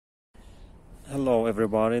Hello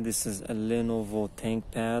everybody, this is a Lenovo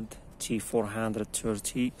Thinkpad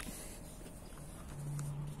T430.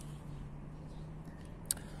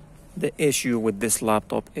 The issue with this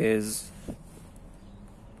laptop is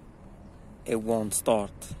it won't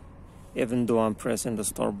start. Even though I'm pressing the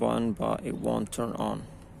start button, but it won't turn on.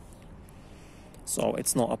 So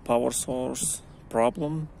it's not a power source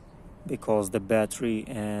problem because the battery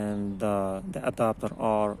and the adapter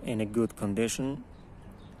are in a good condition.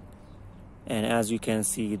 And as you can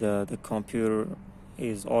see, the computer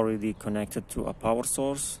is already connected to a power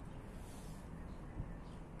source,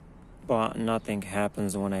 but nothing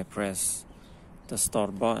happens when I press the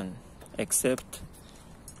start button except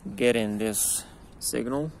getting this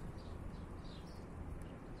signal,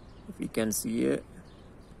 if you can see it.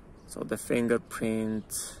 So the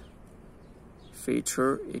fingerprint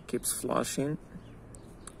feature, it keeps flashing.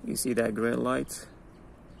 You see that green light?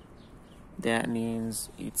 That means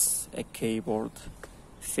it's a keyboard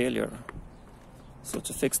failure. So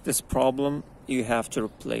to fix this problem, you have to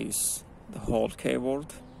replace the whole keyboard.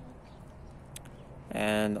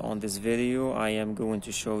 And on this video, I am going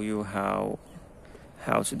to show you how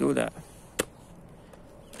to do that.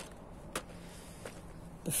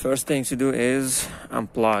 The first thing to do is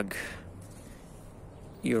unplug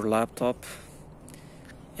your laptop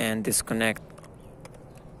and disconnect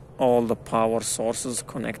all the power sources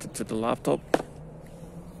connected to the laptop.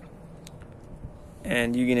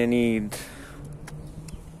 And you're gonna need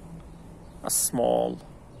a small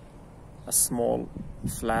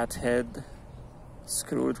flathead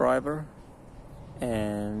screwdriver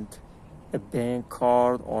and a bank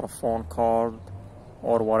card or a phone card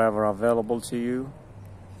or whatever available to you.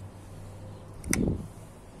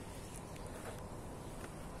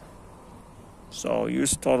 So you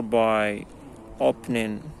start by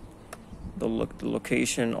opening the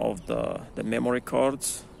location of the memory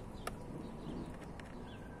cards.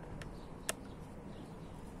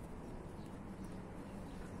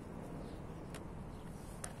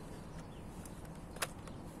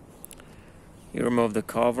 You remove the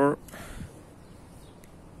cover,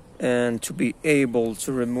 and to be able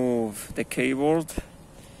to remove the keyboard,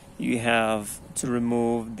 you have to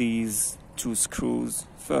remove these two screws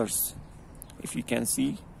first. If you can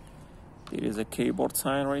see, there is a keyboard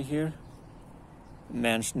sign right here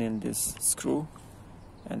mentioning this screw,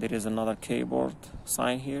 and there is another keyboard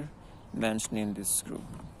sign here mentioning this screw.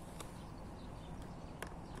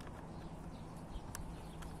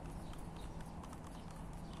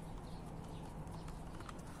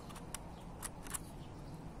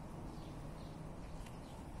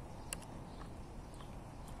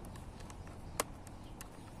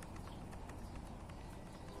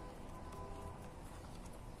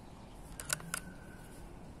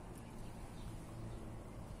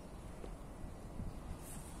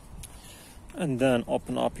 And then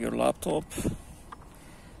open up your laptop,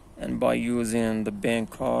 and by using the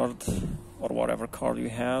bank card or whatever card you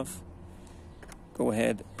have, go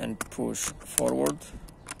ahead and push forward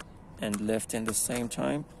and left in the same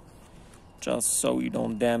time, just so you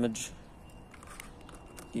don't damage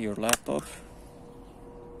your laptop.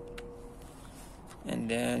 And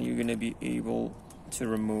then you're gonna be able to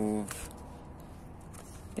remove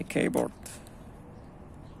the keyboard.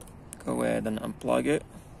 Go ahead and unplug it.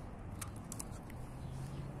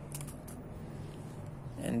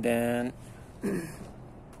 And then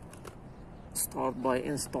start by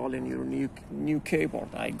installing your new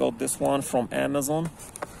keyboard. I got this one from Amazon.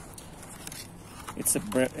 It's a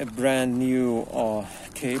brand new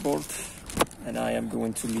keyboard, and I am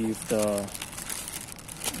going to leave the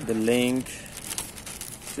link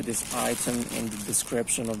to this item in the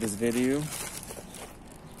description of this video.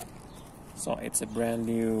 So it's a brand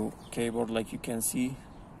new keyboard, like you can see.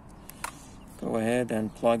 Go ahead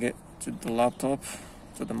and plug it to the laptop,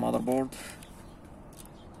 to the motherboard.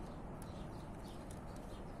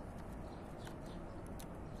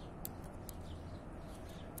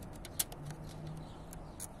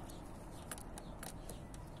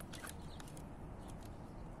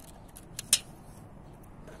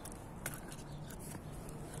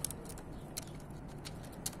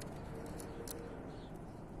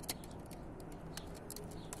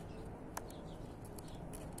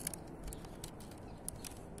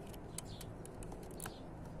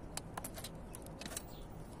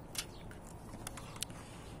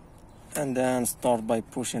 And then start by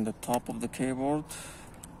pushing the top of the keyboard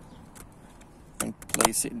and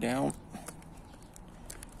place it down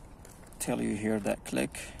till you hear that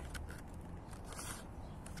click.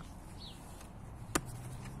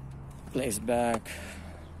 Place back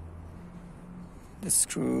the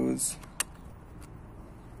screws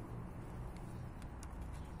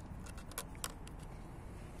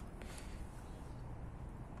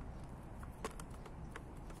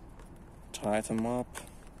tighten them up.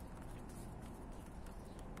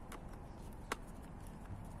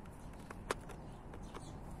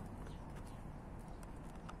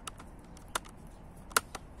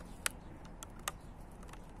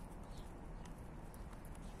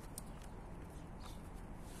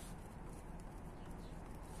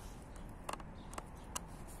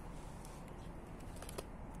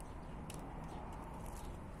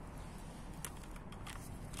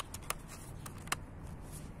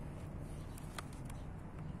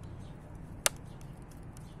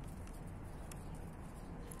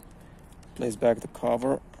 Place back the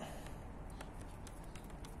cover.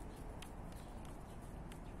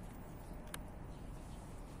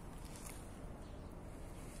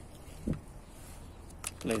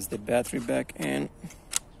 Place the battery back in.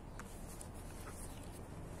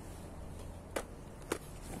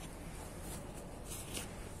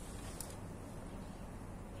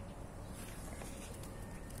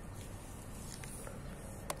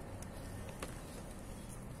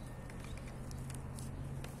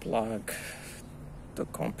 Plug the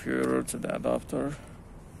computer to the adapter,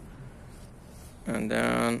 and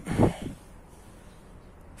then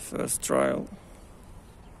first trial.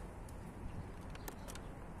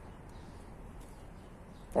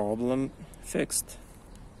 Problem fixed.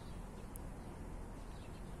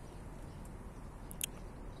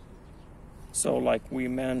 So like we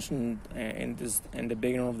mentioned in the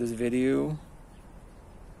beginning of this video,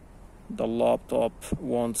 the laptop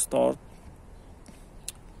won't start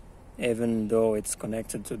even though it's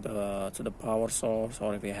connected to the power source,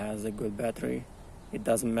 or if it has a good battery, it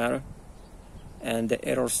doesn't matter. And the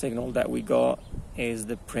error signal that we got is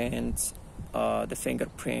the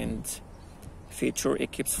fingerprint feature.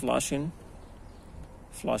 It keeps flashing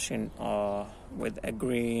with a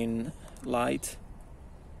green light,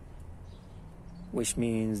 which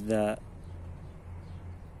means that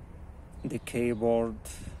the keyboard,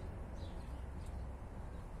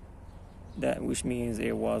 which means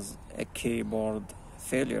it was a keyboard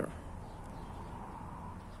failure.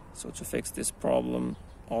 So to fix this problem,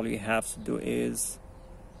 all you have to do is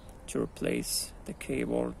to replace the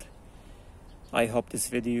keyboard. I hope this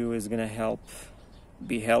video is gonna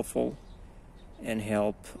be helpful and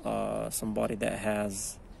help somebody that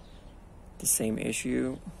has the same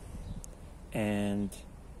issue. And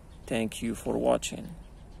thank you for watching.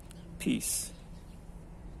 Peace.